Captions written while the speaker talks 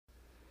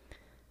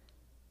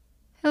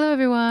Hello,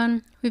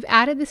 everyone. We've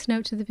added this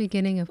note to the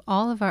beginning of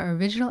all of our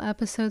original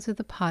episodes of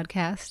the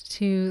podcast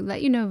to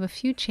let you know of a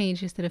few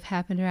changes that have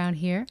happened around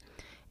here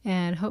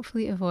and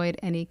hopefully avoid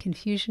any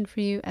confusion for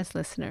you as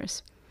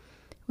listeners.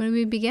 When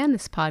we began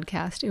this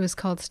podcast, it was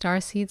called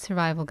Starseed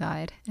Survival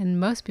Guide, and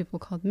most people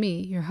called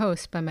me, your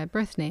host, by my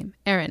birth name,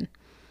 Erin.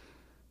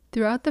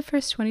 Throughout the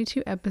first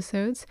 22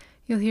 episodes,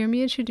 you'll hear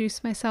me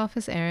introduce myself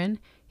as Erin,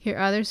 hear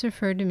others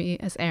refer to me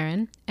as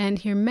Erin, and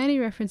hear many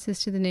references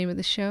to the name of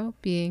the show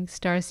being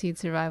Starseed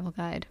Survival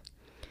Guide.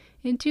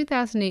 In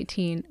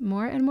 2018,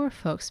 more and more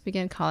folks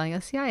began calling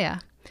us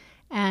Yaya,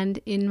 and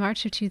in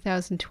March of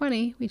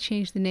 2020, we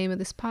changed the name of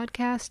this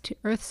podcast to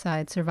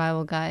Earthside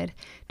Survival Guide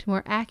to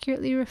more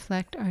accurately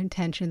reflect our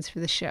intentions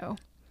for the show.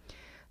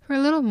 For a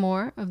little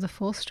more of the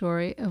full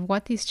story of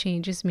what these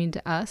changes mean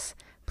to us,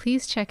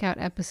 please check out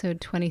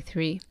episode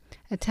 23,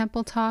 a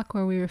temple talk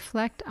where we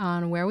reflect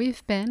on where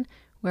we've been,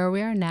 where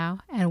we are now,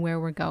 and where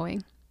we're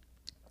going.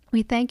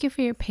 We thank you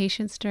for your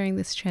patience during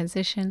this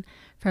transition,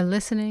 for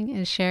listening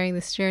and sharing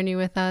this journey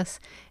with us,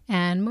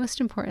 and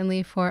most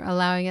importantly, for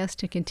allowing us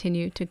to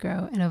continue to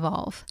grow and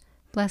evolve.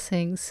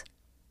 Blessings.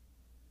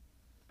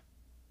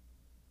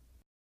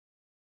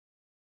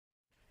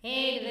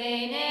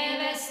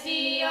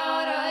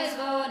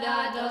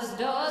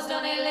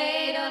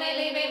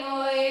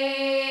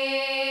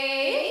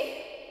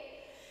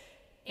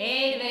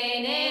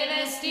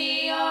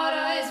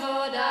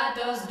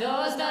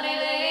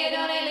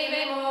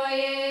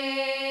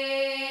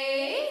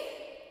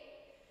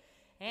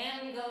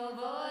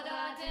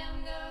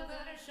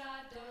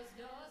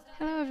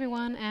 Hello,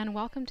 everyone, and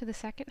welcome to the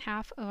second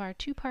half of our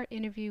two-part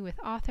interview with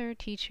author,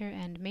 teacher,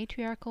 and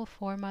matriarchal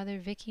foremother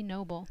Vicki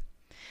Noble.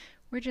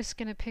 We're just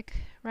going to pick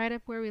right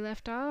up where we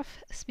left off,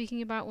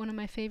 speaking about one of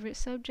my favorite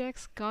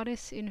subjects,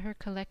 goddess in her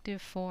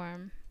collective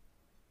form.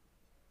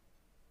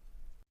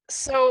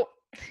 So,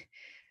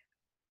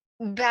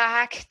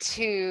 back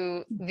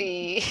to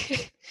the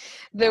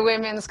the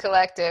women's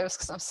collectives,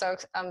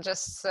 because I'm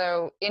just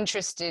so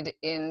interested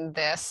in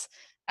this.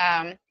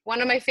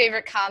 One of my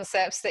favorite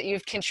concepts that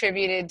you've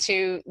contributed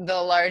to the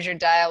larger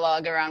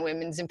dialogue around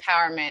women's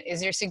empowerment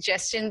is your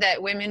suggestion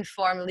that women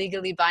form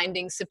legally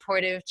binding,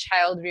 supportive,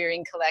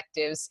 child-rearing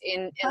collectives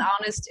in an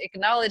honest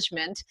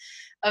acknowledgement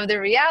of the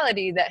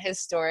reality that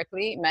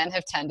historically men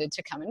have tended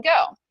to come and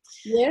go.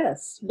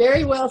 Yes,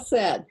 very well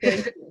said.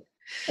 Thank you.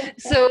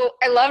 So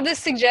I love this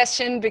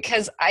suggestion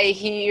because I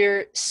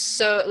hear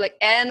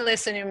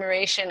endless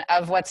enumeration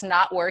of what's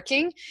not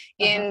working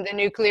in the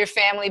nuclear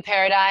family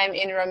paradigm,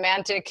 in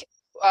romantic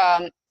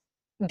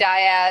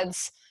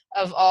dyads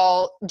of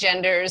all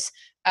genders,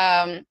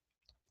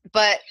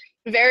 but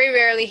very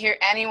rarely hear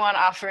anyone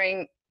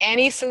offering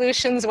any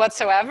solutions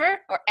whatsoever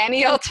or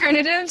any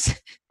alternatives.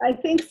 I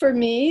think for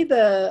me,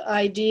 the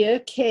idea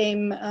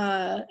came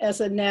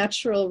as a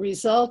natural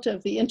result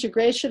of the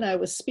integration I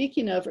was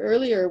speaking of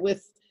earlier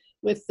with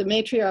the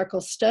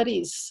matriarchal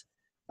studies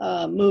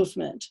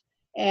movement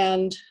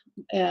and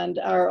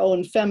our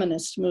own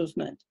feminist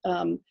movement.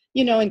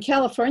 In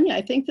California,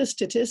 I think the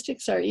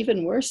statistics are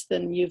even worse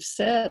than you've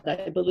said.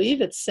 I believe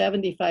it's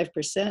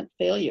 75%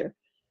 failure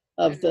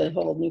of the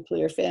whole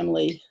nuclear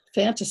family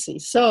fantasy.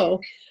 So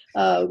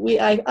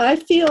I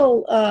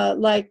feel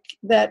like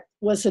that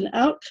was an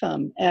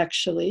outcome,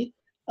 actually,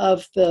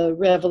 of the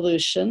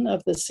revolution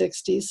of the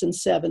 60s and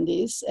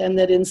 70s, and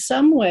that in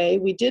some way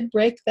we did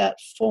break that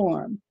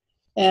form,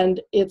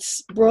 and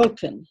it's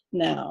broken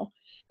now.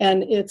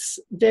 And it's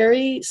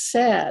very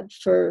sad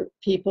for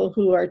people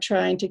who are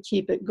trying to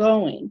keep it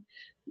going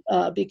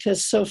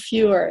because so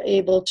few are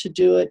able to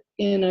do it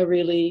in a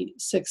really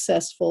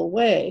successful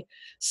way.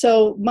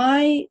 So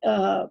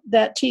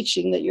that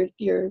teaching that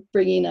you're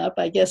bringing up,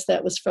 I guess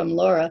that was from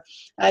Laura.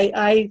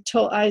 I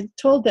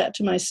told that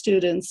to my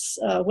students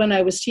when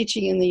I was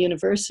teaching in the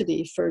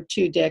university for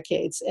 2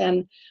 decades.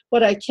 And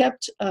what I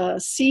kept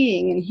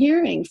seeing and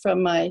hearing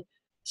from my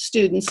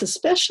students,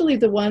 especially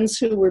the ones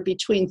who were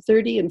between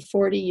 30 and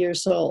 40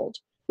 years old,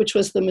 which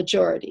was the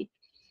majority,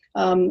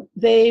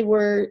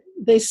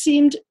 they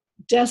seemed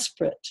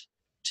desperate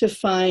to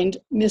find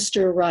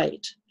Mr.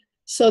 Right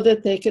so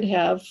that they could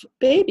have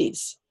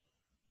babies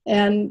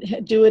and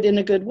do it in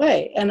a good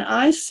way. And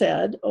I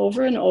said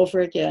over and over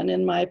again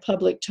in my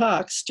public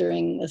talks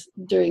during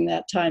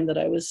that time that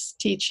I was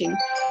teaching,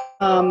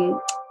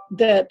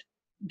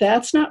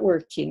 that's not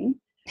working.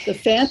 The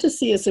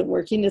fantasy isn't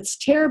working. It's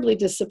terribly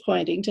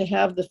disappointing to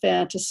have the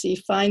fantasy,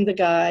 find the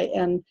guy,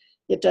 and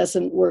it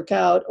doesn't work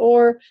out,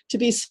 or to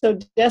be so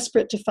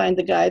desperate to find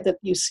the guy that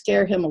you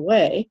scare him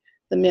away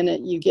the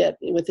minute you get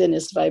within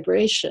his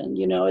vibration.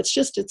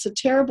 It's a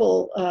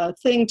terrible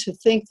thing to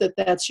think that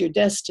that's your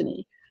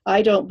destiny.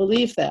 I don't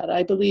believe that.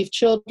 I believe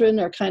children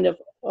are kind of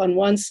on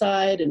one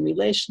side and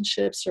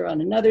relationships are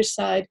on another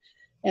side,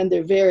 and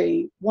they're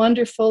very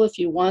wonderful if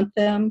you want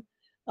them,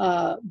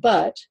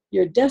 but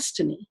your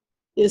destiny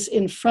is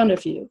in front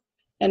of you,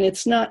 and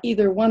it's not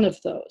either one of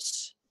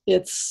those.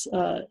 It's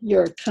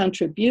your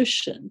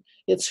contribution.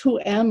 It's who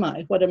am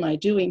I? What am I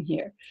doing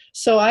here?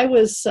 So I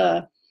was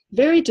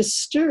very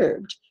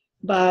disturbed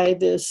by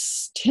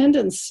this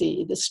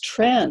tendency, this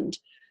trend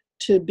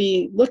to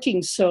be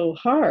looking so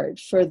hard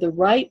for the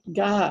right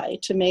guy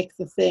to make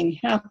the thing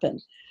happen.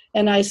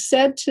 And I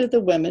said to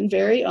the women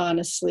very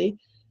honestly,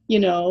 you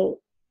know,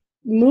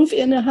 move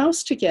in a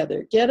house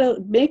together,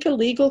 make a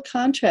legal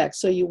contract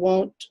so you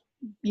won't,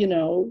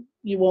 you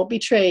won't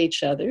betray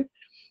each other,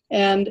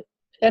 and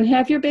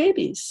have your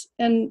babies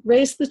and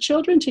raise the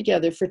children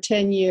together for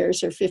 10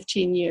 years or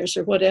 15 years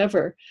or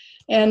whatever,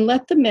 and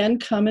let the men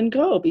come and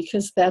go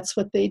because that's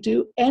what they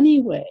do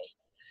anyway,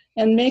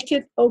 and make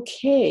it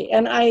okay.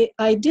 And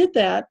I did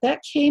that.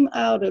 That came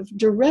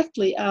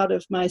directly out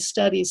of my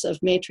studies of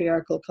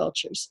matriarchal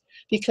cultures,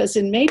 because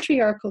in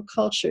matriarchal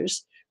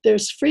cultures,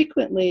 there's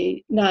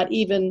frequently not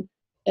even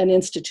an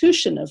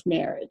institution of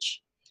marriage.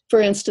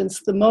 For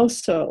instance, the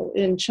Moso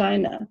in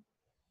China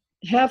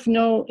have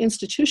no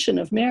institution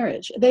of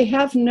marriage. They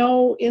have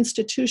no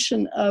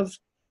institution of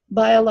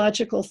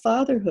biological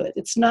fatherhood.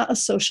 It's not a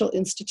social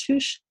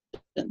institution.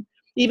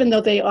 Even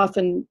though they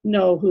often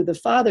know who the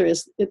father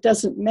is, it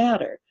doesn't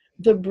matter.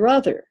 The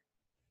brother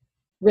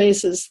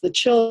raises the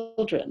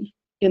children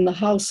in the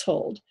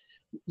household,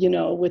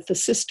 with the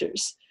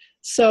sisters.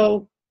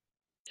 So,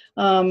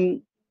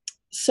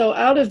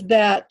 out of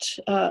that,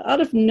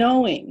 out of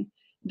knowing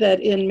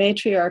that in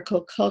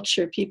matriarchal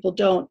culture, people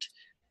don't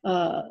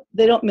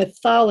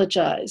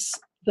mythologize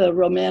the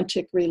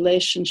romantic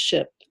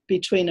relationship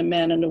between a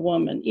man and a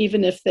woman,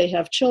 even if they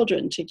have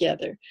children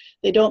together.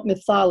 They don't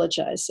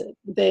mythologize it.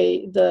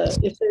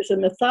 If there's a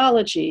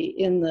mythology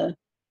in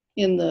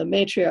the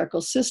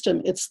matriarchal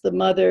system, it's the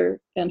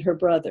mother and her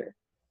brother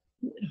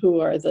who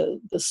are the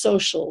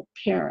social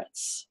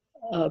parents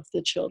of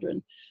the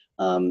children.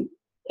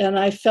 And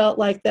I felt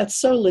like that's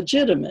so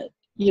legitimate.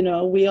 We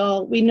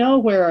know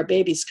where our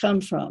babies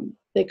come from.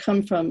 They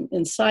come from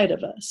inside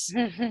of us.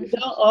 We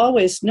don't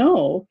always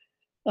know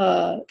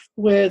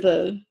where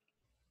the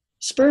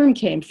sperm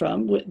came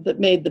from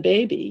that made the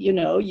baby.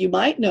 You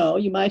might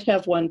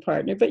have one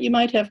partner, but you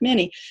might have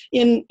many.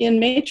 In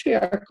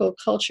matriarchal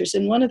cultures,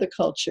 in one of the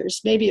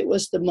cultures, maybe it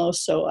was the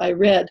Moso, I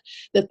read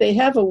that they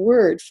have a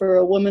word for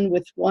a woman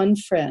with one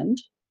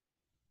friend,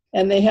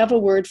 and they have a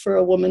word for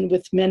a woman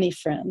with many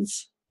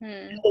friends.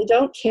 They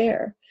don't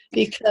care,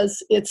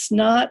 because it's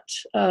not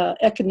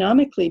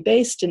economically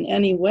based in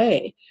any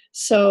way.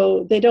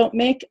 So they don't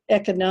make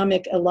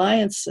economic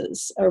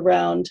alliances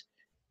around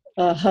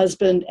a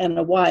husband and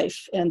a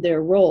wife and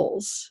their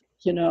roles.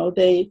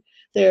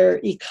 Their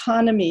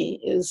economy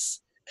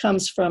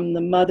comes from the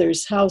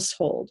mother's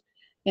household,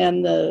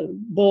 and the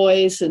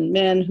boys and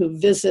men who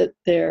visit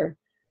their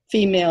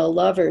female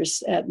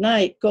lovers at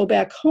night go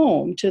back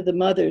home to the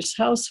mother's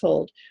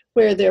household,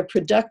 where their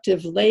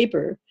productive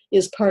labor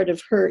is part of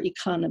her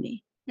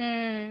economy,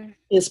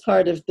 is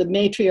part of the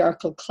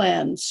matriarchal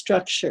clan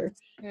structure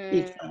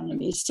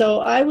economy. So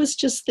I was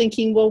just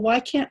thinking, well,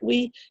 why can't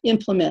we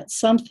implement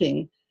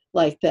something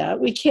like that?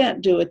 We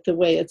can't do it the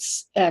way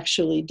it's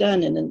actually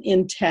done in an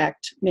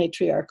intact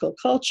matriarchal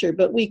culture,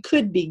 but we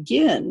could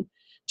begin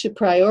to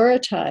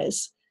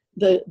prioritize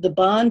the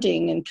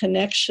bonding and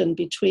connection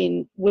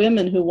between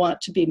women who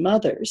want to be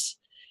mothers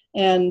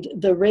and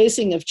the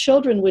raising of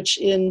children, which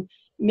in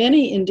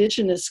many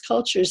indigenous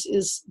cultures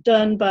is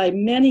done by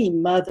many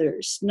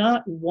mothers,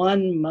 not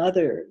one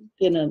mother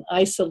in an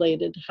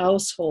isolated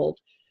household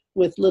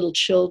with little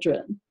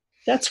children.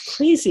 That's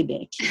crazy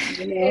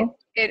making,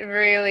 It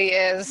really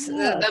is.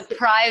 Yes. The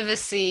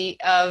privacy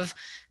of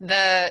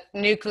the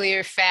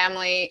nuclear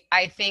family,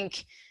 I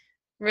think,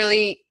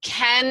 really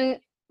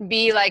can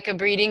be like a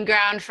breeding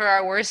ground for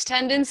our worst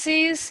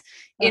tendencies.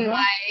 In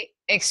my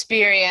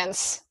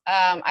experience,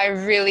 I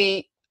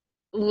really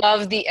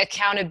love the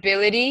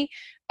accountability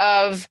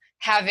of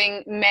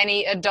having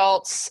many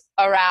adults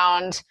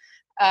around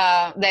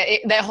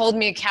that hold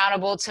me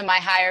accountable to my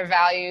higher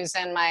values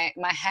and my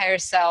higher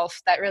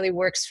self. That really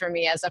works for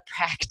me as a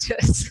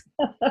practice.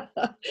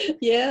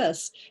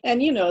 Yes.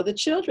 And, the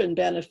children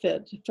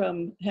benefit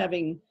from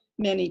having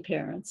many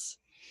parents,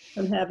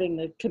 from having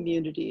the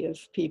community of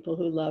people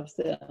who love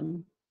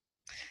them.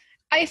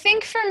 I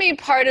think for me,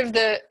 part of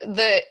the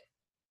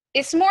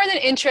it's more than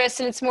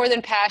interest and it's more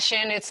than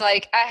passion. It's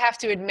like, I have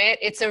to admit,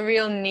 it's a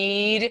real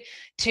need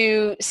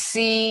to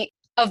see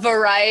a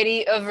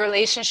variety of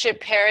relationship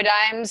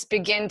paradigms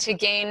begin to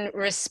gain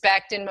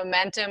respect and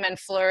momentum and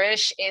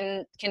flourish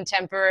in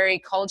contemporary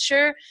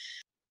culture.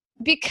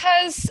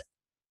 Because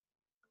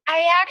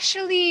I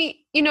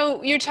actually,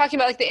 you're talking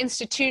about like the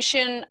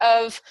institution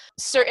of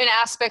certain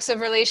aspects of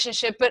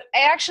relationship, but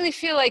I actually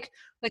feel like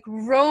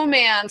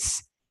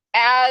romance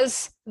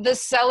as the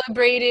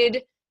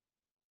celebrated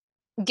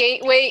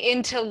gateway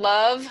into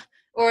love,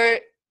 or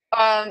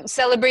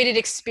celebrated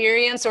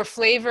experience or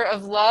flavor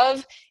of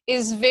love,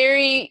 is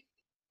very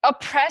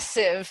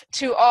oppressive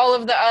to all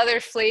of the other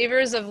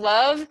flavors of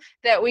love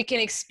that we can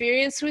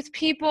experience with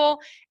people.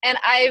 And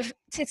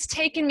it's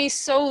taken me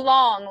so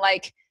long,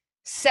 like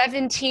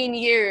 17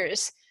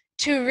 years,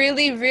 to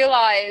really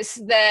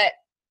realize that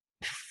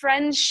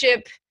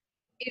friendship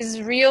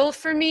is real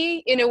for me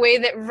in a way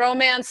that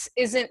romance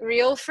isn't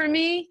real for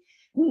me.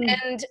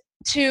 And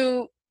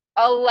to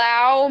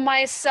allow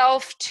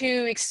myself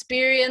to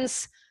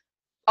experience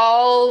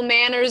all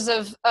manners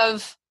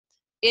of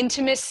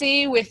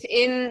intimacy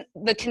within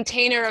the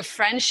container of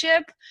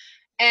friendship.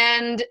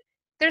 And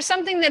there's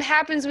something that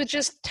happens with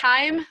just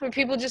time, where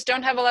people just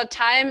don't have a lot of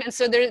time. And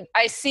so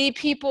I see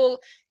people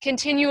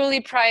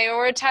continually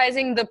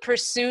prioritizing the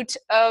pursuit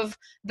of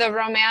the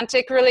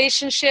romantic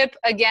relationship.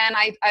 Again,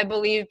 I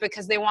believe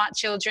because they want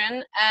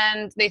children,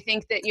 and they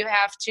think that you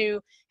have to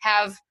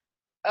have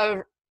a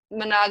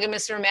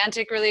monogamous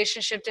romantic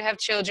relationship to have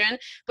children.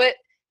 But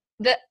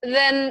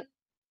then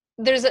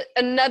there's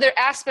another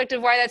aspect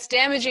of why that's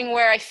damaging,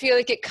 where I feel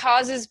like it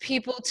causes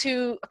people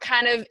to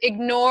kind of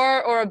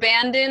ignore or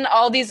abandon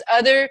all these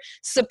other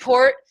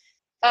support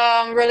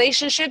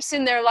relationships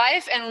in their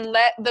life, and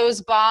let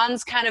those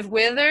bonds kind of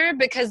wither,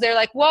 because they're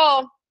like,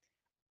 well,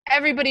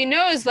 everybody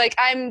knows, like,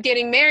 I'm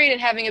getting married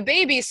and having a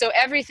baby, so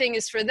everything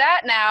is for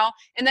that now.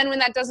 And then when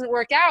that doesn't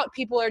work out,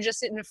 people are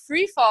just in a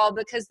free fall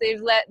because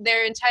they've let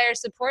their entire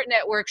support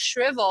network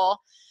shrivel.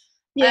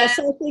 Yes,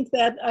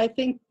 I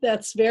think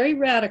that's very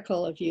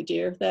radical of you,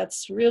 dear.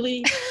 That's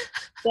really,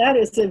 that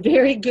is a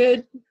very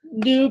good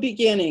new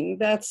beginning.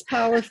 That's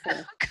powerful.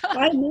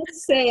 I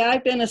must say,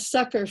 I've been a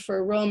sucker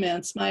for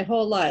romance my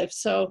whole life,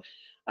 so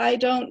I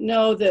don't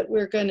know that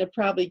we're going to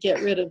probably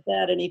get rid of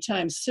that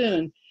anytime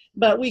soon.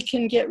 But we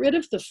can get rid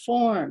of the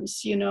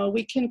forms, you know,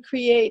 we can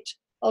create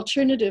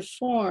alternative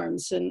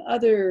forms and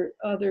other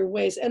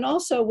ways. And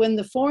also, when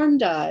the form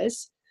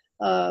dies,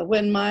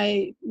 when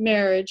my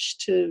marriage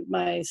to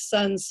my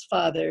son's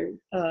father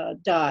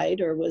died,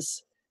 or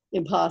was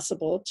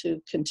impossible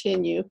to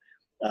continue,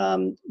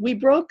 we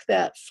broke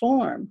that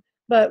form.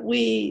 But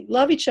we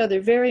love each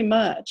other very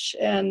much,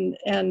 and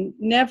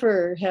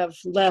never have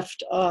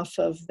left off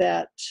of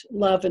that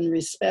love and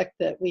respect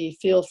that we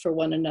feel for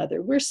one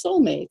another. We're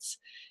soulmates,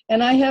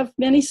 and I have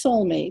many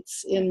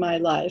soulmates in my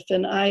life,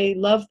 and I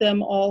love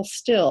them all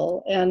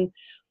still. And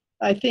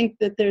I think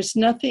that there's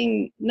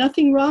nothing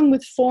wrong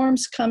with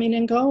forms coming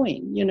and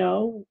going. You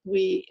know,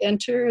 we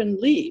enter and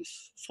leave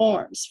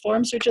forms.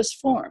 Forms are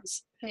just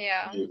forms.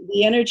 Yeah.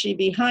 The energy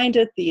behind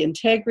it, the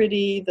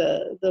integrity,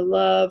 the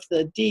love,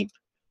 the deep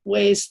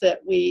ways that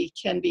we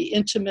can be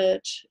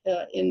intimate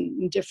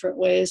in different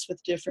ways with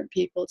different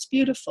people. It's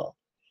beautiful.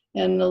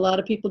 And a lot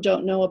of people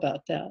don't know about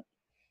that.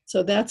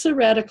 So that's a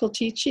radical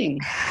teaching.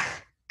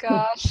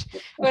 Gosh,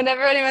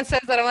 whenever anyone says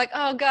that, I'm like,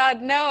 oh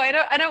God, no,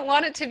 I don't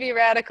want it to be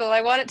radical.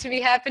 I want it to be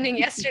happening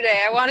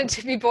yesterday. I want it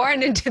to be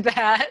born into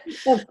that.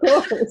 Of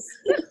course.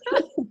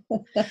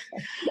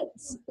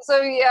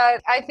 So yeah,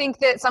 I think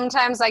that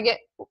sometimes I get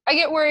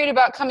worried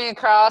about coming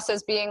across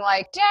as being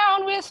like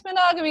down with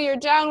monogamy or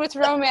down with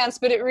romance,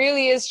 but it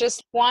really is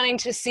just wanting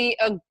to see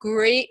a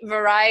great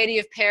variety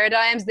of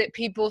paradigms that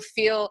people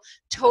feel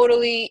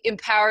totally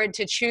empowered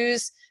to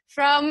choose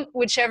from,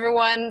 whichever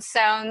one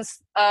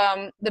sounds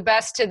the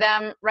best to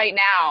them right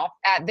now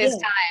at this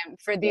time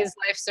for these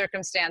life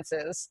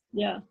circumstances.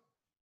 Yeah.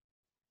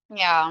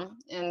 Yeah.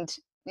 And,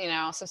 you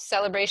know, so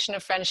celebration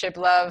of friendship,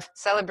 love,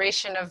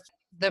 celebration of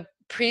the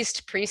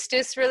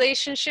priest-priestess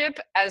relationship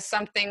as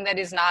something that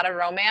is not a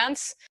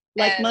romance.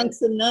 Like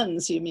monks and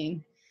nuns, you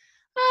mean?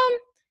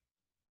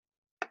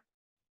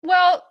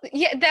 Well,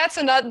 yeah,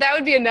 that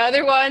would be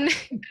another one.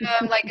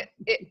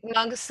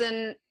 Monks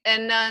and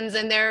nuns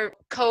and their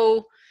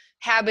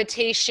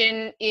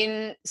cohabitation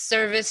in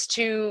service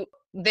to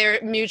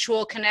their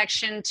mutual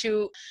connection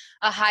to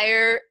a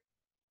higher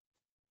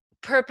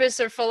purpose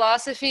or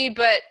philosophy.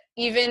 But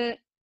even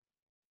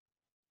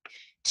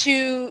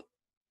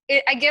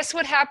I guess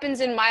what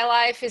happens in my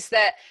life is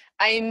that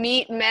I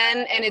meet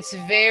men, and it's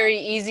very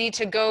easy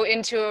to go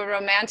into a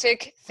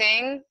romantic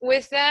thing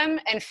with them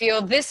and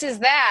feel this is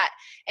that,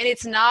 and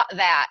it's not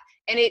that.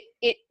 And it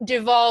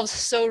devolves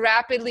so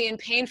rapidly and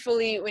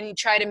painfully when you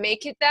try to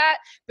make it that,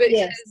 but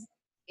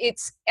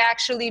it's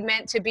actually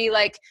meant to be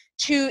like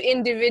two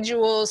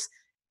individuals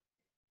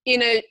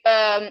in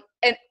an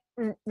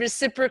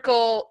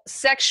reciprocal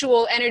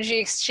sexual energy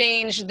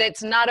exchange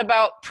that's not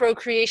about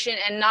procreation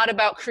and not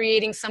about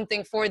creating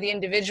something for the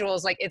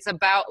individuals. Like, it's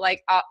about a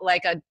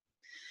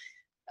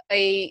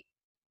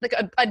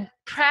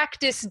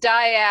practice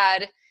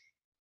dyad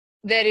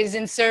that is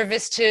in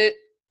service to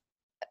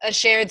a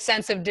shared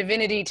sense of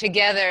divinity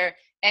together,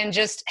 and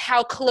just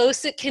how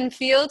close it can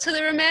feel to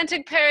the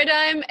romantic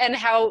paradigm, and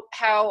how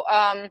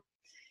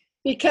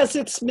because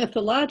it's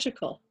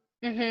mythological.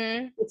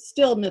 Mm-hmm. It's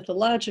still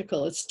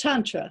mythological. It's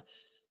Tantra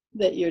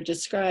that you're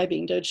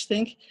describing, don't you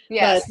think?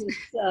 Yes.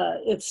 But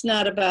it's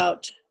not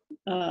about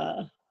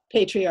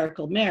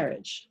patriarchal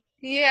marriage.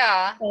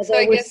 Yeah.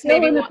 Although so we're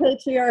still in a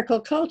patriarchal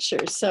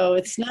culture, so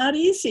it's not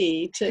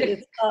easy to,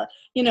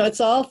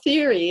 it's all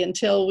theory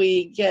until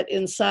we get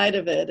inside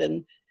of it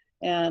and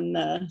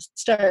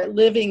start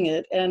living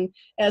it. And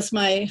as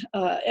my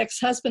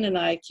ex-husband and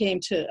I came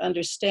to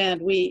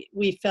understand, we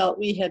felt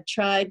we had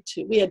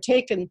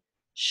taken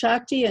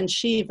Shakti and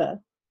Shiva,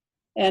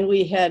 and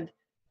we had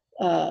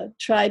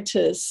tried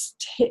to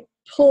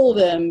pull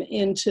them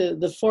into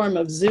the form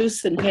of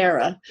Zeus and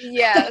Hera.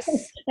 Yes.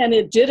 And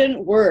it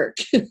didn't work.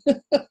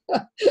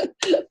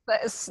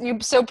 You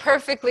so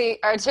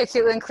perfectly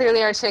articulate and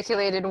clearly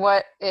articulated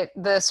what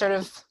the sort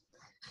of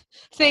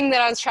thing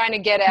that I was trying to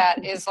get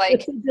at is like,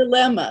 it's a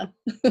dilemma.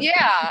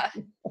 yeah,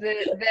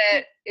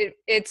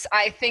 it's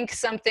I think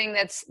something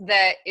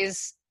that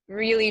is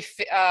really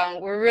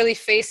we're really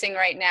facing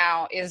right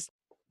now is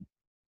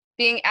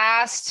being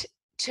asked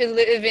to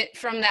live it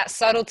from that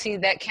subtlety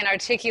that can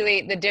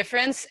articulate the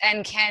difference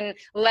and can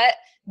let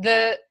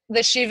the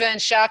Shiva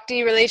and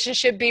Shakti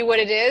relationship be what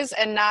it is,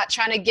 and not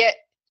trying to get,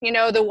 you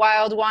know, the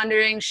wild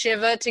wandering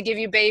Shiva to give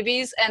you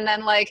babies, and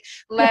then like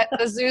let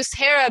the Zeus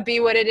Hera be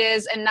what it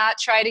is, and not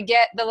try to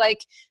get the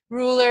like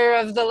ruler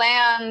of the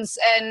lands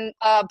and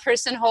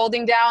person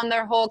holding down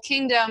their whole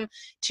kingdom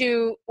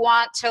to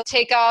want to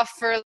take off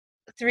for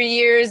 3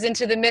 years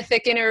into the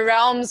mythic inner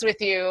realms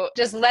with you.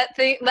 Just let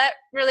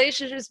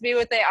relationships be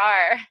what they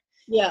are.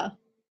 Yeah.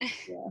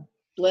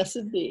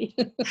 Blessed be.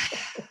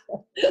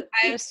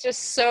 I'm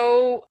just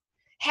so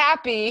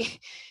happy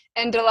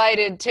and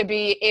delighted to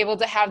be able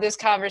to have this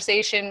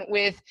conversation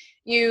with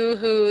you,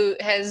 who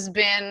has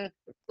been,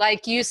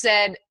 like you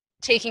said,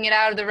 taking it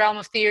out of the realm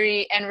of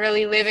theory and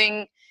really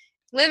living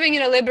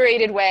in a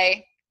liberated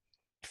way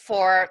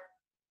for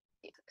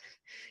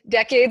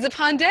decades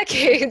upon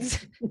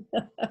decades.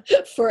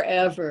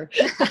 Forever.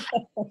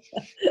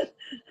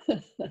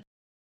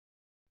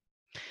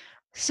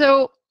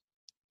 So,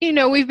 you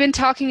know, we've been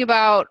talking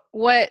about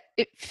what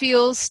it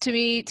feels to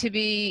me to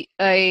be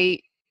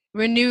a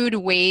renewed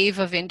wave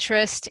of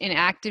interest in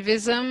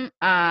activism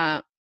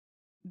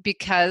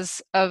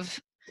because of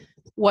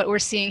what we're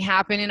seeing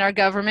happen in our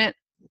government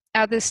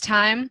at this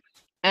time.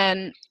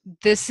 And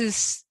this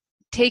is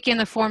taken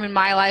the form in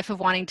my life of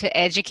wanting to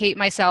educate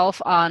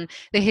myself on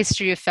the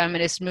history of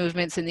feminist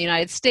movements in the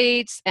United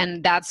States.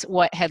 And that's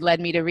what had led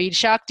me to read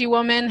Shakti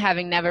Woman,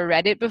 having never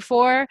read it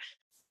before.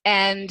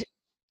 And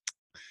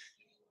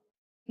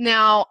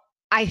now,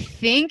 I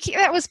think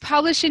that was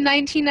published in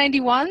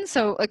 1991,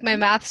 so like my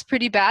math's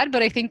pretty bad,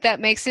 but I think that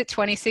makes it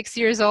 26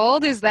 years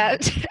old. Is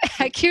that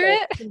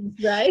accurate?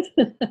 Right.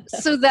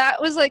 So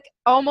that was like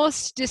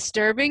almost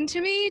disturbing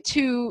to me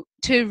to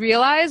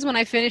realize when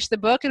I finished the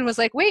book and was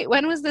like, wait,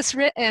 when was this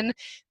written?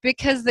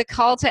 Because the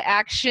call to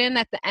action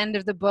at the end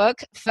of the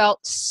book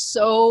felt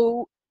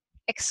so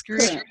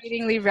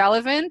excruciatingly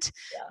relevant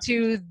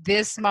to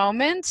this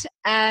moment.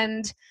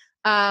 And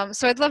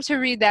so I'd love to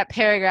read that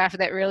paragraph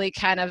that really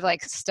kind of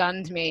like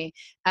stunned me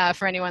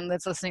for anyone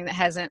that's listening that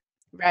hasn't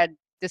read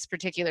this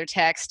particular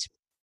text.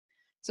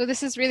 So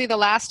this is really the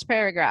last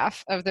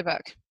paragraph of the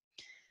book.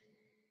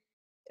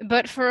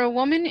 But for a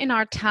woman in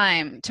our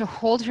time, to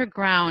hold her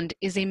ground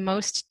is a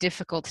most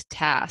difficult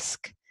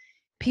task.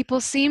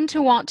 People seem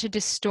to want to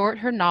distort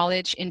her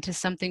knowledge into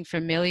something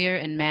familiar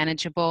and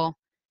manageable.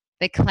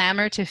 They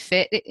clamor to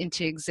fit it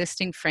into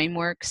existing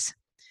frameworks.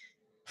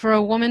 For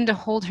a woman to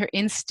hold her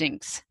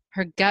instincts,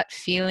 her gut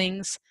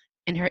feelings,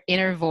 and her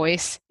inner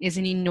voice is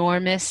an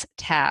enormous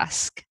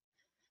task.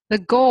 The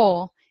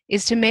goal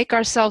is to make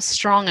ourselves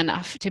strong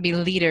enough to be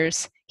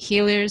leaders,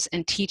 healers,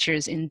 and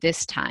teachers in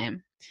this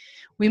time.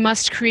 We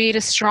must create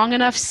a strong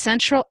enough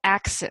central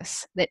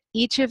axis that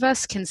each of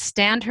us can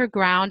stand her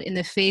ground in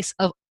the face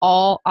of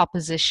all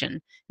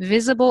opposition,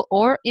 visible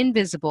or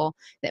invisible,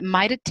 that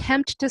might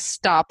attempt to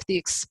stop the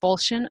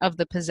expulsion of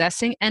the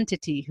possessing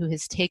entity who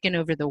has taken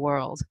over the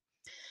world.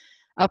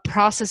 A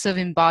process of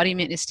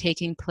embodiment is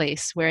taking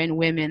place wherein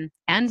women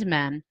and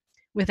men,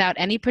 without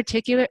any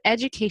particular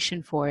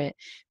education for it,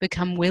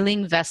 become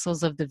willing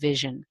vessels of the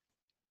vision.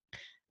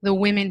 The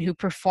women who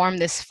perform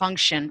this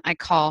function I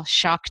call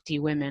Shakti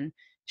women,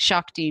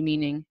 Shakti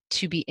meaning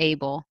to be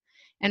able,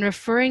 and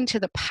referring to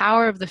the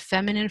power of the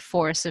feminine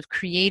force of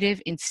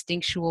creative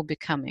instinctual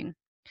becoming.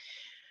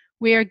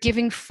 We are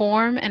giving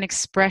form and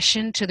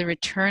expression to the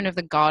return of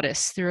the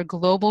goddess through a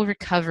global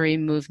recovery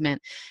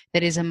movement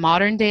that is a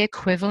modern-day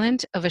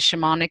equivalent of a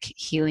shamanic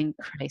healing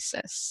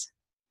crisis.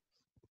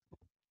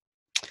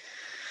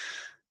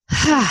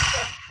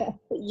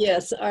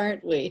 Yes,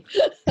 aren't we?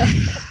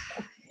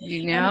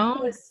 You know?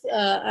 Course,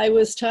 I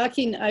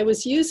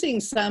was using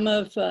some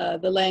of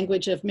the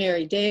language of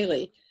Mary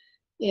Daly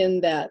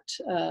in that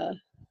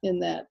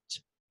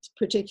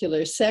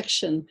particular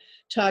section,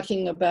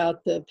 talking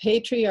about the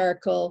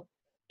patriarchal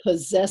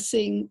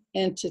possessing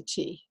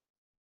entity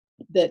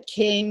that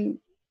came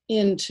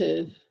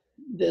into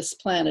this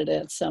planet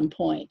at some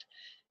point.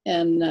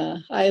 And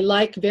I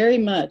like very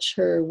much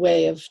her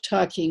way of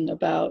talking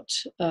about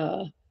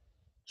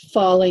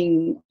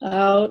falling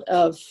out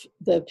of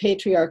the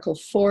patriarchal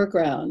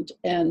foreground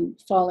and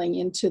falling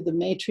into the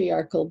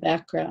matriarchal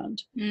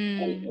background.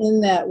 And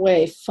in that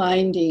way,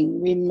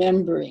 finding,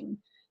 remembering,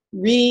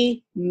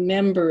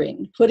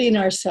 putting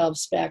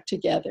ourselves back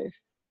together.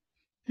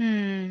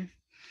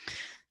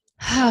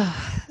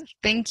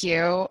 Thank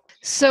you.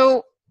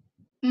 So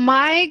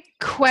my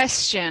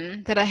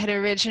question that I had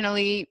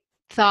originally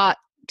thought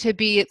to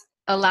be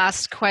a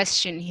last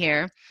question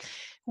here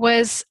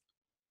was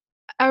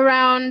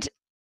around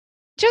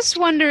just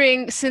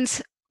wondering,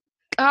 since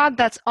God,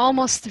 that's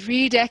almost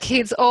 3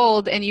 decades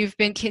old, and you've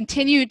been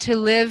continued to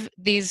live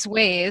these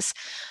ways,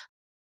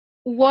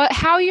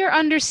 how your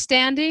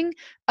understanding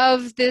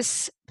of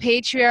this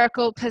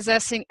patriarchal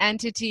possessing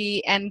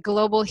entity and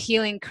global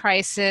healing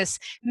crisis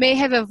may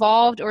have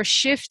evolved or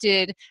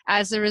shifted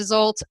as a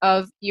result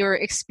of your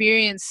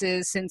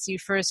experiences since you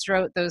first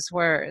wrote those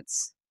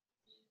words.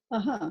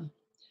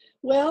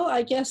 Well,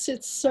 I guess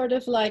it's sort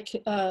of like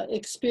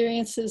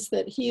experiences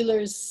that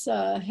healers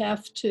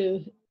have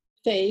to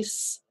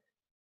face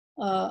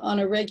on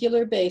a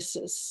regular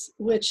basis,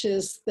 which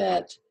is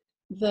that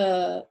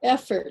the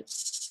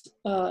efforts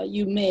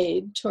you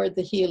made toward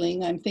the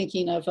healing, I'm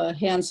thinking of a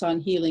hands-on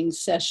healing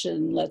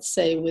session, let's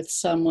say with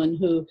someone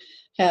who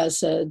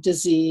has a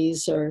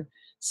disease or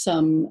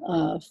some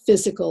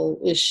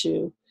physical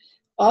issue.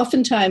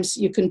 Oftentimes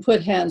you can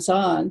put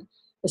hands-on,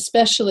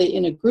 especially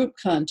in a group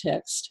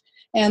context,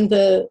 and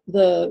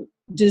the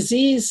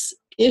disease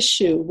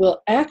issue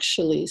will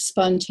actually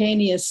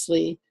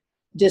spontaneously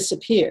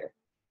disappear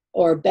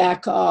or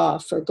back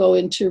off or go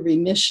into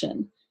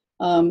remission,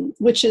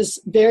 which is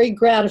very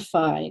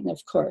gratifying,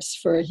 of course,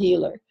 for a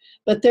healer.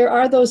 But there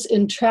are those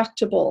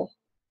intractable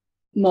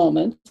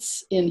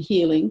moments in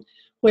healing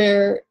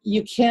where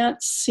you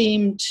can't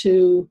seem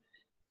to,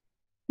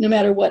 no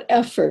matter what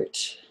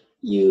effort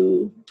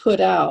you put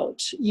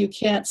out, you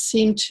can't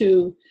seem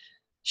to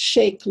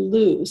shake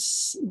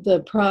loose the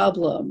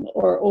problem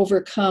or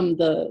overcome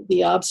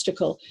the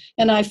obstacle.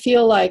 And I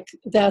feel like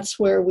that's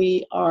where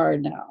we are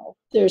now.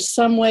 There's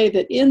some way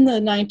that in the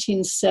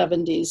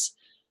 1970s,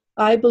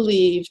 I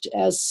believed,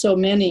 as so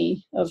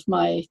many of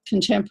my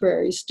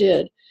contemporaries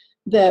did,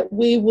 that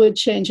we would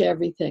change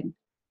everything.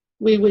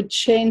 We would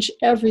change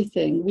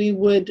everything. We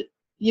would,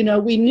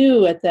 we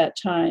knew at that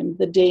time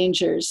the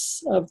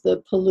dangers of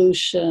the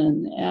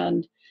pollution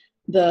and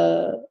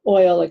the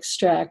oil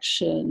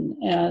extraction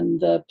and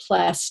the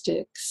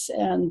plastics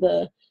and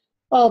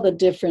all the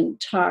different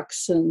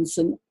toxins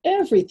and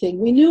everything.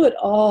 We knew it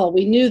all.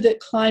 We knew that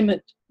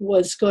climate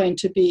was going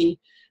to be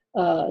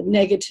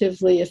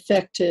negatively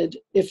affected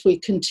if we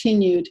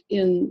continued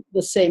in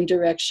the same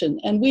direction.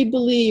 And we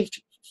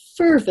believed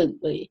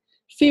fervently,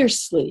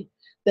 fiercely,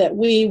 that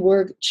we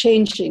were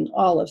changing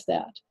all of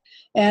that.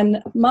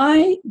 And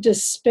my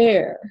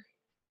despair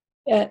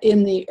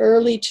in the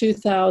early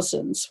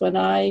 2000s, when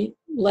I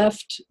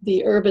left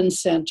the urban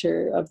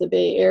center of the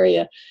Bay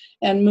Area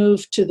and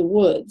moved to the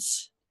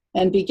woods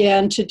and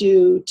began to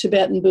do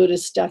Tibetan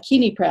Buddhist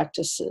Dakini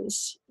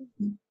practices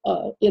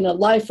in a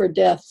life or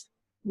death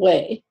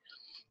way,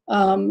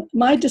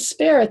 my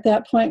despair at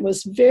that point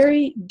was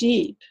very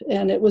deep,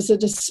 and it was a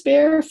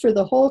despair for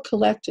the whole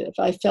collective.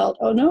 I felt,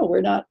 oh no,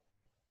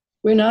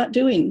 we're not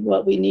doing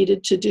what we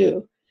needed to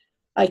do.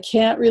 I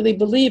can't really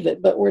believe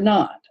it, but we're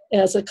not.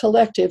 As a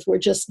collective, we're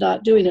just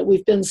not doing it.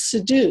 We've been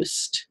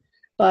seduced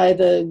by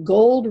the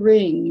gold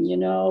ring,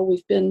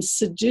 we've been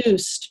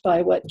seduced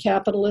by what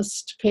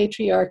capitalist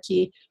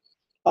patriarchy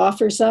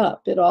offers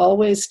up. It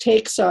always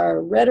takes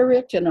our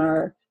rhetoric and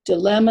our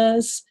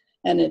dilemmas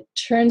and it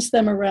turns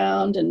them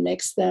around and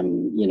makes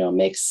them,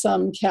 makes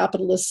some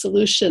capitalist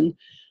solution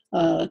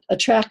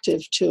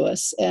attractive to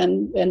us,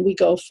 and we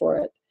go for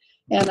it.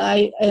 And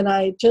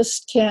I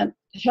just can't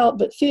help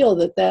but feel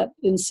that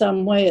in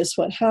some way is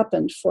what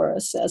happened for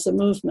us as a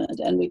movement.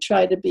 And we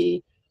try to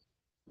be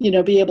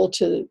able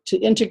to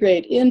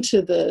integrate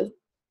into the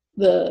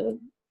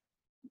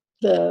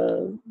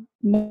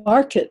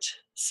market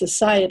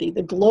society,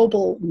 the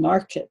global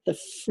market, the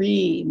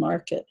free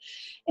market.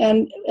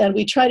 And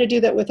we try to do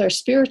that with our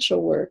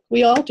spiritual work.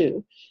 We all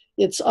do.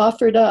 It's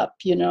offered up,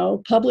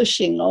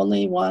 publishing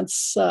only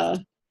wants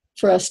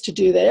for us to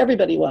do that.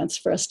 Everybody wants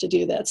for us to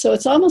do that. So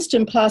it's almost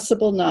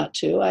impossible not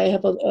to. I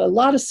have a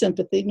lot of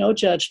sympathy, no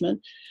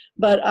judgment,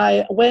 but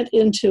I went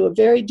into a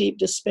very deep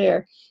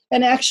despair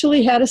and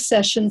actually had a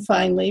session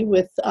finally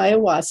with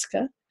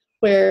ayahuasca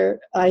where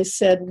I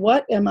said,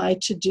 what am I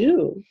to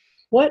do?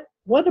 What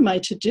am I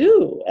to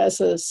do as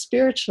a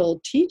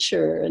spiritual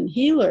teacher and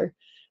healer?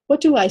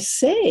 What do I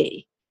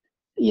say,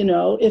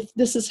 if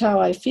this is how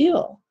I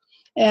feel?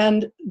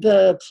 And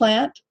the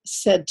plant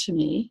said to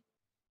me,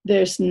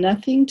 there's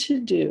nothing to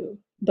do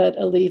but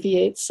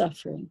alleviate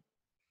suffering.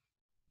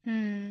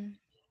 And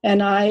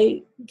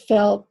I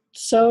felt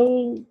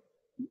so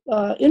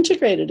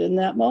integrated in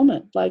that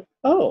moment, like,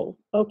 oh,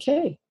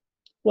 okay,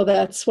 well,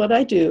 that's what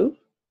I do.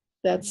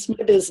 That's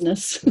my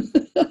business.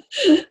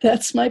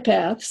 That's my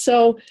path.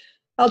 So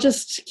I'll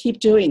just keep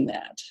doing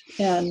that.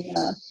 And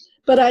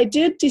but I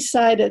did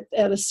decide at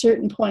a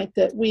certain point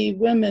that we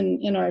women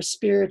in our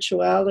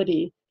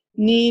spirituality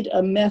need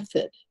a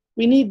method.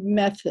 We need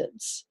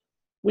methods.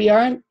 We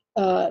aren't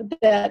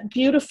that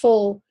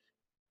beautiful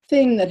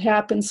thing that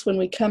happens when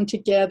we come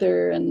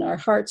together and our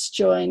hearts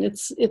join.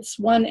 It's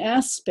one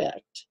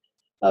aspect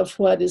of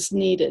what is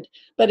needed,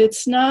 but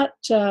it's not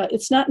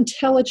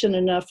intelligent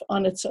enough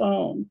on its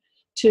own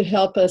to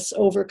help us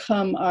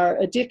overcome our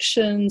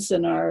addictions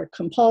and our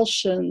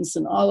compulsions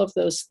and all of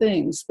those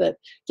things that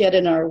get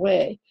in our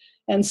way.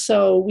 And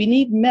so we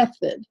need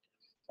method.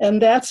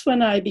 And that's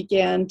when I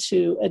began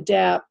to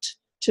adapt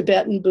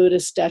Tibetan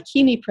Buddhist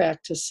Dakini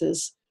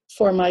practices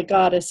for my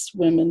goddess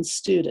women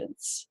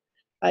students.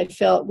 I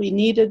felt we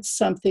needed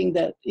something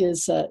that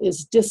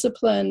is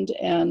disciplined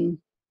and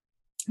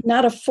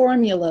not a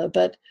formula,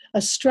 but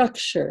a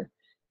structure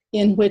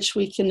in which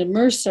we can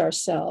immerse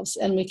ourselves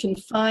and we can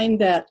find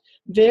that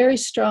very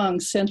strong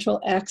central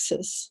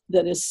axis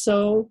that is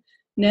so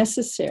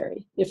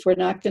necessary if we're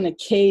not going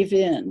to cave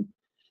in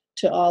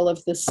to all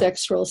of the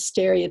sexual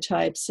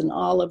stereotypes and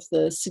all of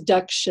the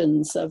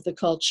seductions of the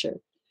culture.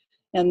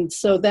 And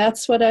so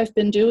that's what I've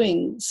been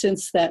doing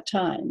since that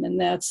time. And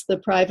that's the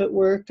private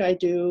work I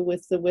do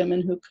with the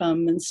women who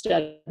come and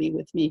study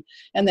with me.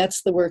 And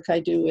that's the work I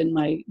do in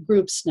my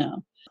groups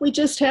now. We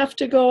just have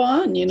to go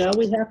on,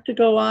 we have to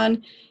go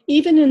on,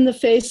 even in the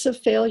face of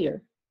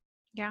failure.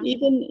 Yeah.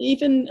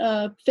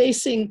 Even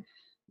facing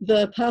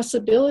the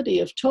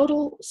possibility of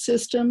total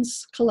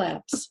systems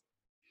collapse.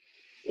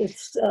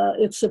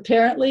 It's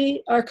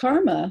apparently our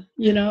karma,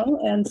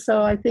 and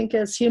so I think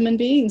as human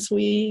beings,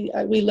 we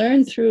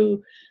learn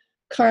through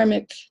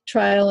karmic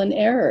trial and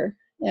error,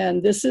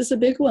 and this is a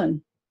big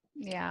one.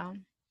 Yeah.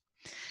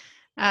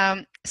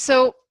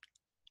 So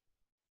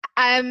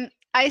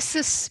I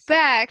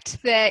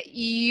suspect that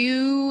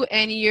you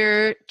and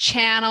your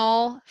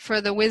channel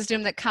for the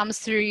wisdom that comes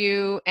through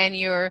you and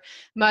your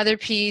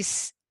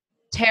Motherpeace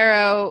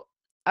Tarot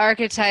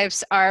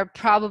archetypes are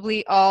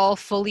probably all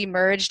fully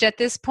merged at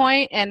this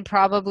point, and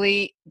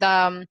probably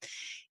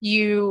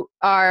you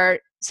are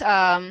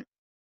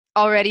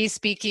already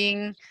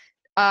speaking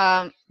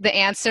the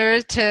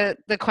answer to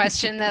the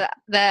question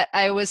that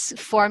I was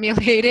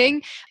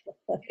formulating.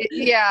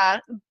 Yeah,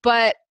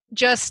 but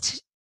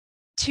just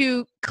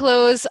to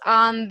close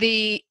on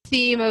the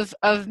theme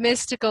of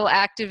mystical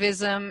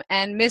activism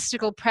and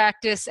mystical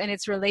practice and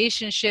its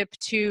relationship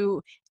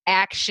to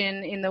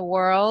action in the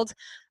world,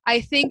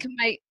 I think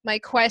my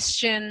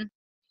question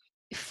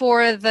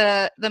for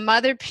the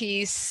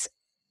Motherpeace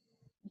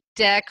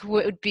deck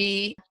would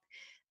be,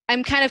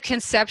 I'm kind of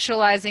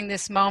conceptualizing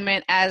this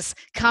moment as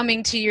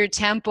coming to your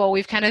temple.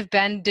 We've kind of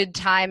bended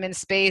time and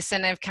space,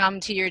 and I've come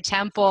to your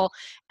temple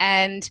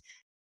and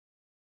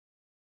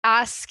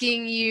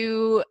asking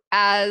you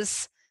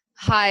as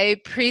high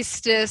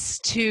priestess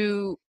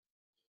to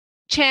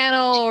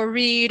channel or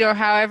read, or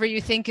however you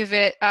think of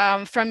it,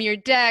 from your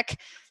deck,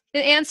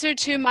 an answer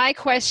to my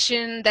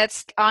question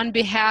that's on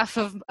behalf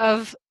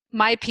of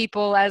my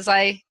people, as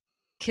I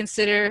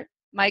consider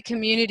my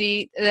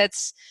community.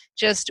 That's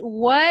just,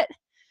 what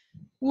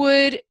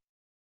would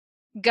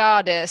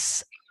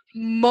goddess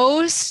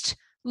most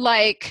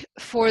like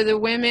for the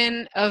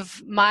women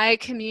of my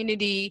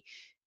community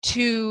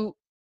to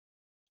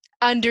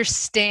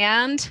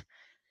understand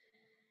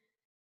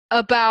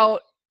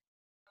about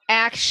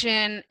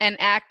action and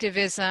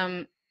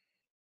activism,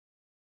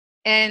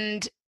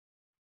 and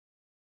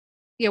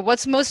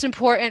what's most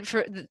important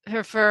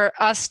for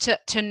us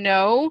to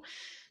know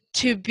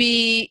to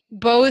be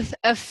both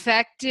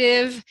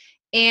effective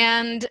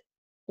and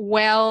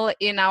well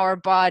in our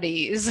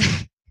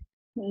bodies?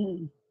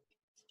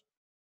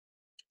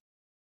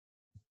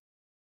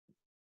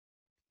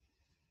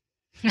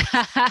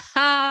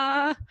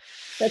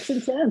 That's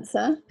intense,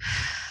 huh?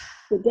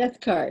 The death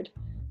card.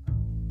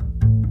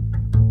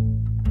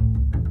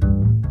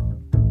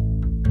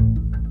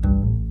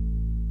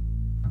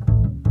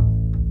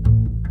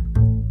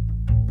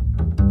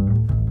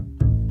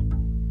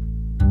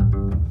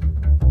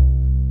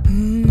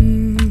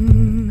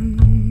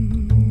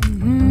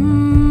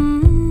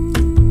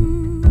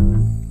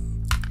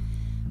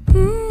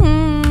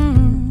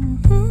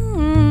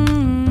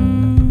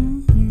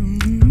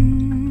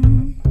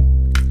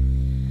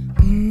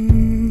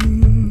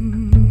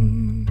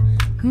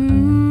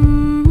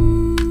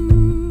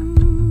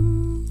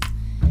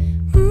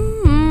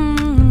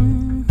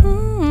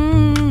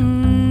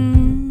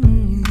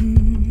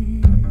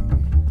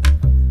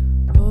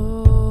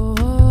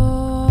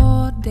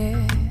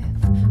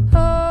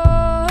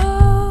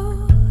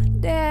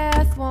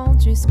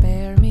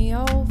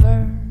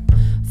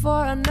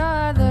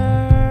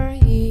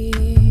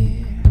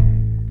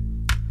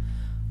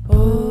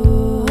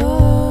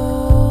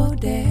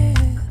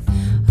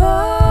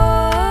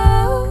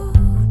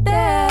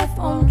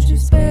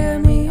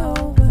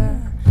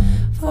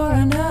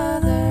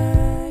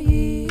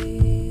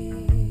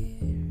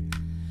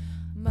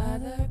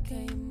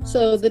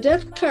 So the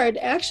death card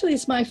actually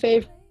is my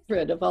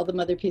favorite of all the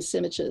Motherpeace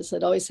images.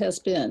 It always has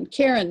been.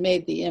 Karen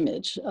made the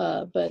image,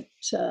 but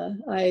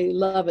I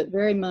love it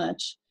very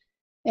much.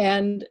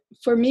 And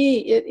for me,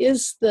 it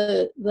is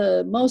the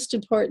most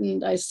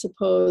important, I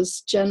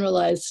suppose,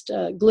 generalized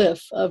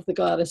glyph of the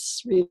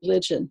goddess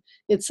religion.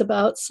 It's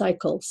about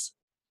cycles.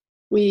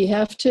 We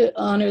have to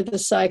honor the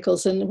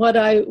cycles. And what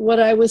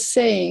I was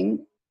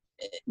saying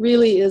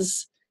really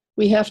is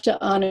we have to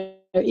honor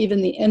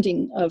even the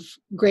ending of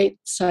great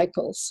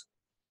cycles.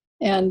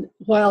 And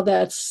while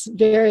that's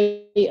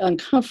very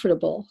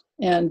uncomfortable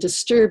and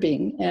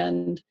disturbing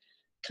and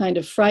kind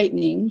of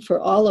frightening for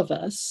all of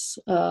us,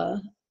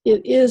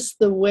 it is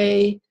the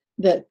way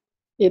that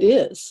It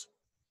is.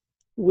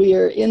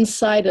 We're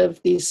inside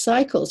of these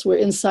cycles. We're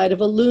inside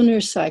of a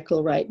lunar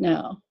cycle right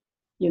now.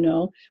 You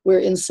know, we're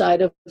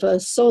inside of a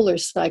solar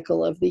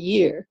cycle of the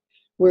year.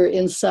 We're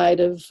inside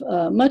of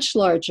much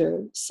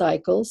larger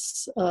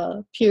cycles,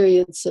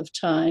 periods of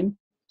time.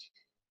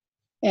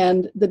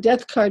 And the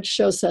death card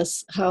shows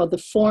us how the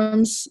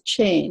forms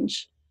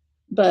change,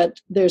 but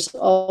there's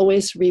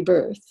always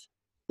rebirth.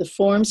 The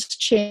forms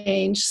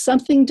change,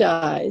 something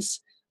dies,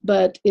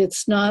 but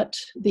it's not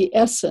the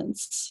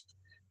essence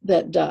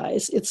that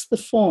dies, it's the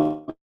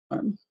form.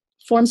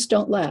 Forms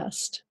don't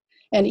last.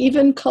 And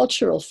even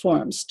cultural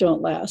forms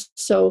don't last.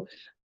 So,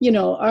 you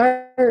know,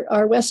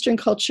 our Western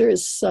culture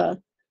is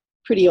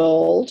pretty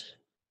old,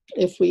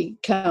 if we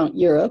count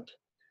Europe.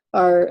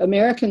 Our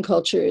American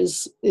culture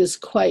is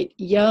quite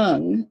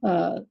young,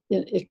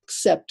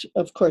 except,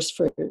 of course,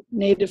 for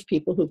Native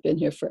people who've been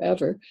here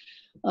forever.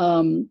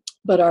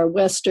 But our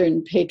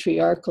Western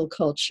patriarchal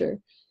culture,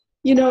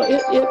 you know,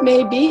 it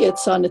may be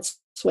it's on its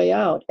way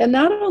out. And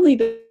not only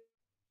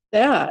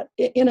that,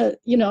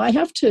 you know, I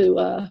have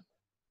to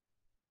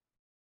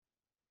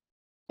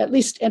at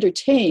least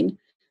entertain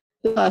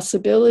the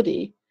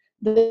possibility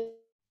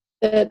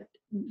that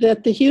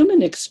the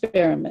human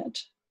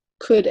experiment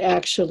could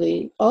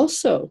actually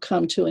also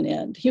come to an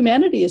end.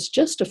 Humanity is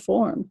just a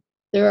form.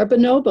 There are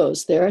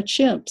bonobos, there are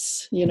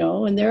chimps, you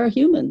know, and there are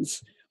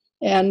humans.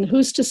 And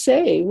who's to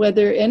say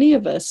whether any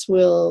of us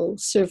will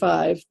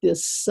survive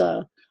this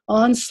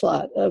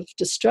onslaught of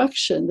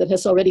destruction that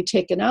has already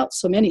taken out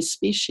so many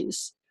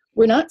species?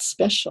 We're not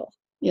special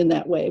in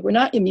that way. We're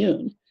not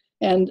immune.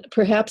 And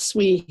perhaps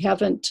we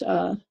haven't,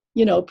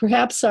 you know,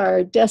 perhaps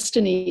our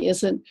destiny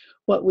isn't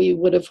what we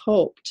would have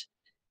hoped.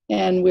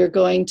 And we're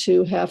going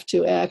to have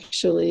to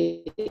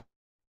actually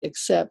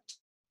accept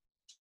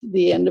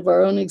the end of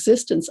our own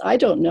existence. I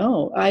don't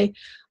know.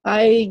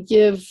 I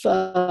give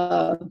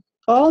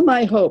all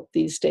my hope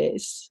these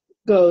days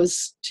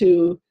goes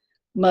to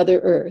Mother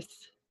Earth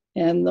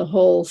and the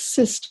whole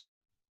system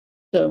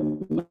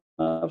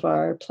of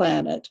our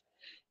planet,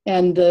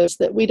 and those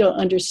that we don't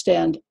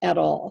understand at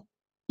all.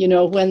 You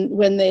know,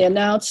 when they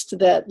announced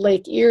that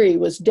Lake Erie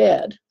was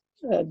dead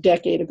a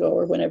decade ago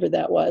or whenever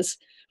that was,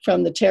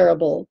 from the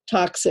terrible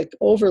toxic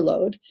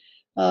overload,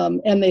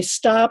 and they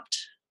stopped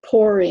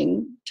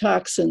pouring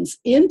toxins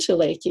into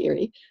Lake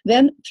Erie,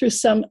 then through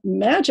some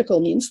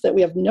magical means that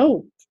we have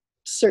no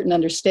certain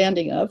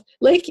understanding of,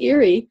 Lake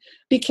Erie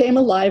became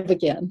alive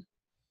again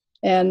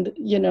and,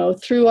 you know,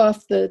 threw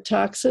off the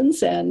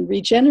toxins and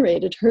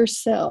regenerated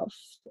herself.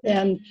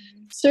 And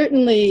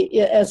certainly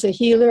as a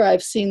healer,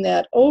 I've seen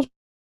that over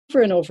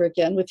and over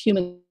again with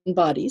human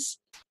bodies.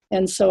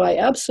 And so I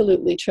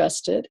absolutely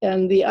trust it.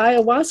 And the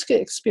ayahuasca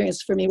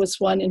experience for me was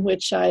one in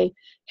which I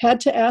had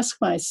to ask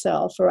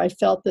myself, or I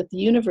felt that the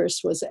universe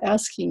was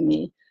asking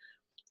me,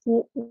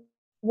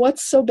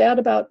 what's so bad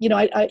about, you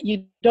know,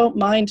 you don't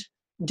mind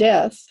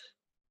death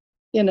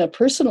in a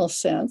personal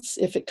sense.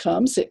 If it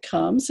comes, it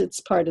comes. It's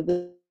part of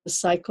the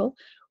cycle.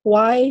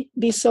 Why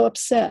be so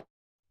upset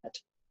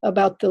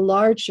about the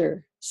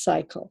larger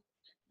cycle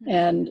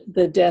and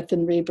the death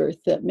and rebirth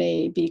that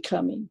may be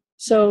coming?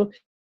 So,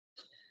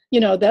 you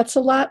know, that's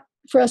a lot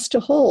for us to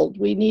hold.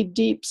 We need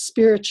deep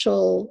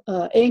spiritual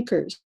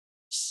anchors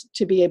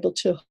to be able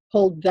to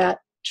hold that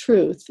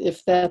truth,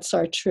 if that's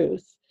our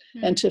truth,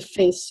 and to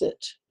face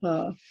it,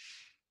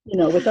 you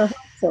know, with our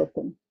hearts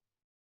open.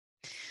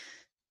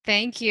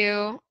 Thank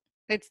you.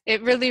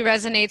 It really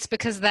resonates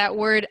because that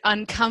word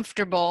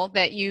uncomfortable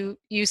that you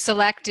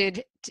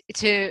selected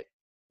to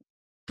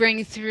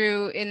bring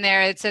through in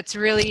there, it's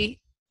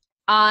really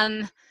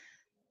on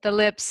the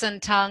lips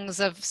and tongues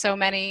of so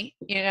many,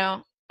 you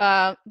know,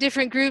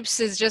 different groups,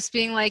 is just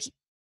being like,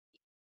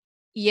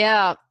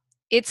 yeah,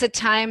 it's a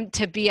time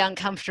to be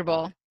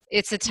uncomfortable.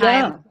 It's a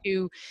time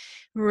to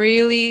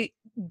really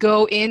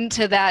go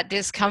into that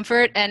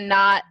discomfort and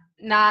not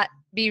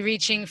be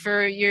reaching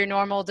for your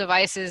normal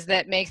devices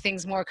that make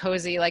things more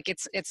cozy. Like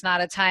it's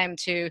not a time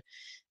to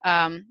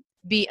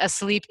be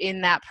asleep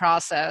in that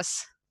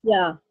process.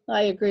 Yeah,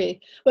 I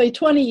agree. Well,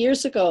 20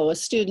 years ago, a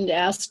student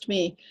asked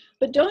me,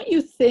 but don't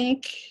you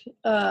think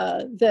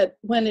that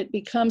when it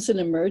becomes an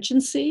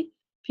emergency,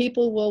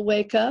 people will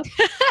wake up?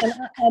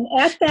 And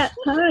at that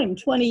time,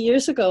 20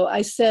 years ago,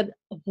 I said,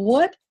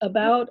 what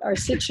about our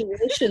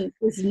situation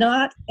is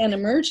not an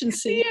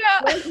emergency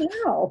right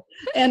now?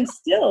 And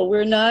still,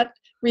 we're not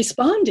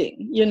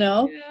responding, you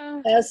know,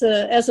 as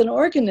an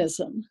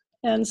organism.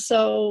 And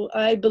so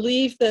I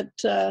believe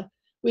that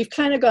we've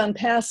kind of gone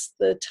past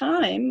the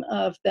time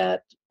of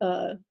that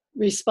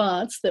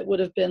response that would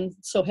have been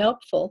so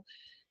helpful.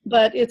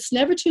 But it's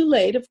never too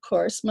late, of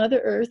course.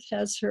 Mother Earth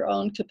has her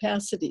own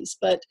capacities,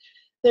 but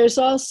there's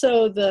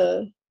also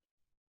the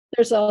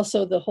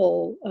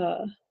whole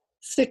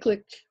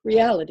cyclic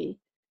reality,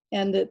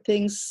 and that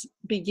things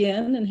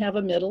begin and have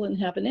a middle and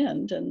have an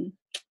end. And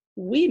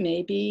we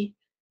may be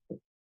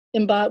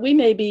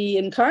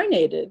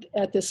incarnated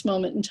at this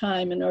moment in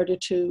time in order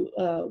to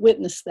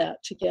witness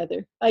that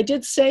together. I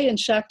did say in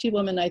Shakti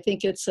Woman, I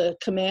think it's a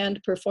command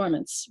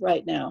performance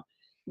right now,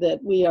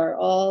 that we are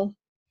all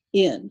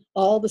in.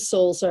 All the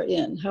souls are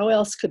in. How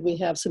else could we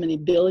have so many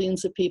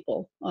billions of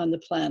people on the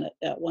planet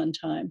at one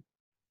time?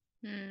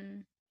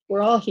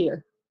 We're all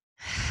here.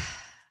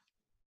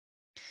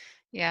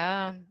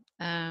 Yeah.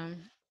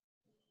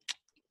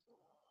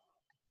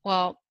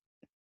 Well,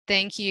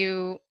 thank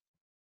you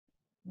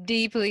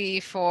deeply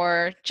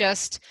for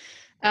just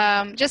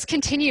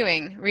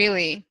continuing,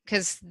 really,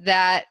 because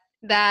that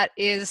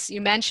is,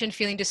 you mentioned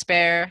feeling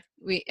despair,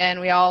 we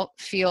all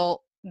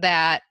feel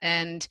that,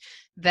 and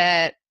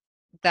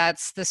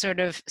that's the sort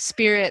of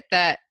spirit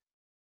that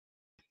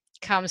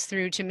comes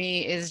through to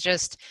me. Is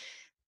just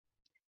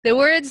the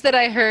words that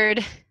I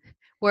heard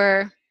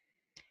were,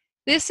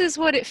 this is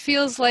what it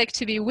feels like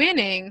to be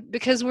winning,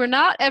 because we're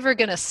not ever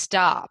going to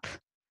stop.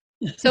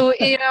 So,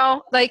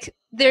 like,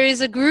 there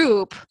is a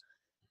group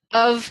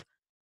of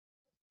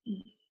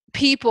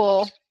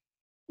people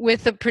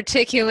with a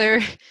particular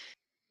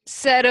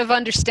set of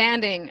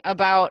understanding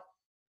about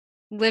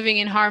living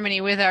in harmony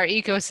with our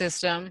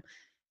ecosystem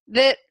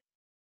that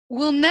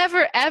will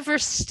never ever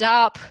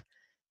stop.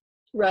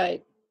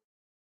 Right.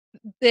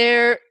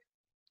 They're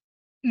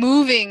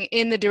moving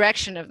in the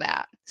direction of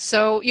that.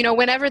 So,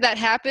 whenever that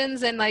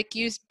happens, and like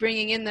you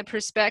bringing in the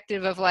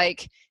perspective of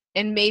like,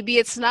 and maybe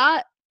it's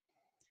not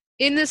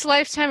in this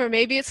lifetime, or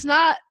maybe it's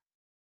not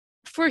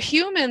for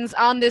humans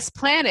on this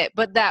planet,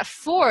 but that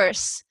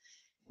force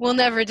will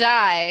never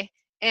die,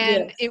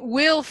 and Yes. it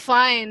will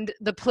find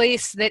the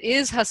place that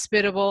is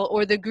hospitable,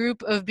 or the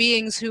group of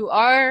beings who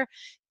are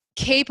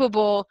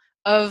capable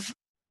of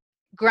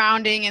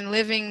grounding and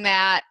living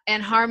that,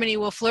 and harmony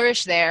will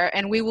flourish there,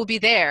 and we will be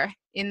there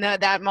in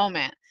that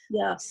moment.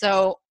 Yeah.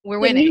 So we're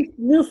winning.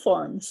 New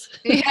forms.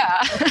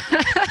 Yeah.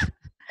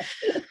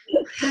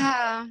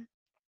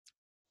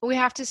 We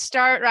have to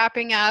start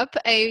wrapping up.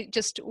 I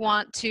just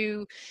want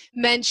to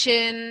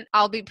mention,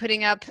 I'll be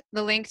putting up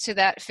the link to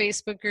that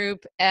Facebook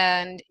group,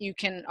 and you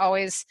can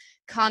always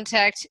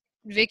contact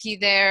Vicki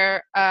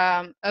there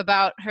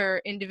about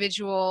her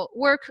individual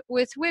work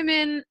with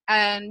women,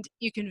 and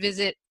you can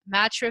visit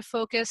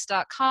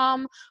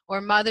matrafocus.com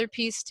or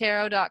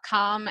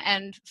motherpeacetarot.com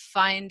and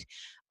find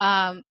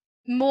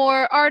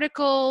more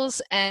articles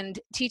and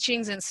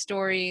teachings and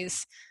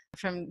stories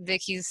from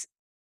Vicki's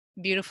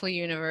beautiful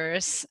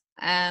universe.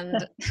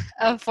 And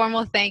a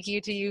formal thank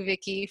you to you,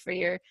 Vicki, for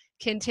your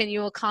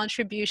continual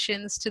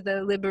contributions to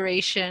the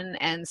liberation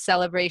and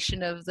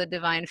celebration of the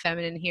divine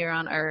feminine here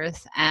on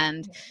earth,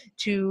 and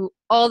to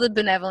all the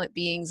benevolent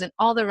beings in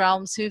all the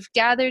realms who've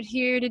gathered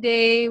here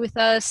today with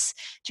us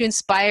to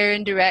inspire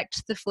and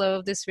direct the flow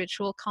of this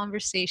ritual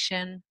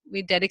conversation.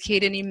 We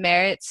dedicate any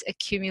merits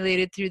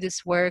accumulated through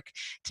this work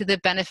to the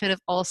benefit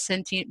of all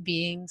sentient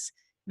beings.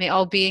 May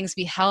all beings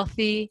be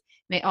healthy.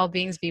 May all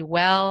beings be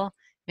well.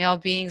 May all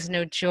beings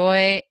know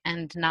joy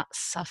and not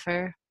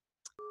suffer.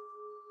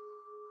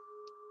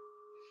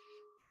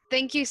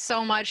 Thank you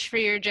so much for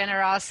your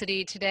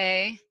generosity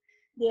today.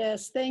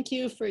 Yes, thank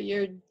you for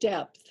your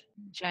depth.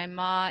 Jai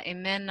Ma,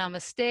 amen,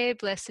 namaste,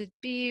 blessed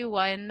be,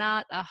 why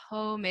not,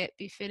 aho, may it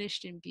be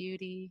finished in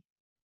beauty.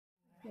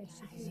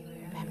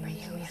 Remember,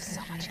 you have so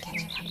much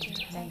catching up to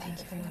do. Thank you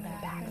for coming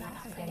back,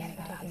 not forgetting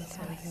about taking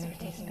space,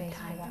 taking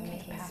time to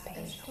make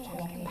space,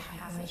 holding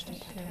passage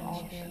through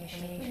all the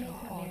initiation,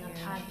 all your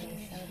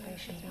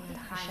celebration,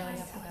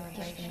 showing up with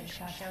celebration,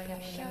 showing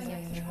up,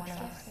 remembering one of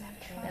us.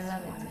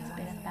 Beloved, it's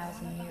been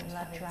 1,000 years,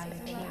 love drying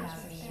tears,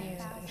 we're here,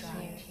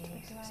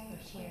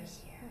 we're here,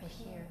 we're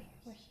here,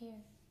 we're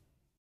here.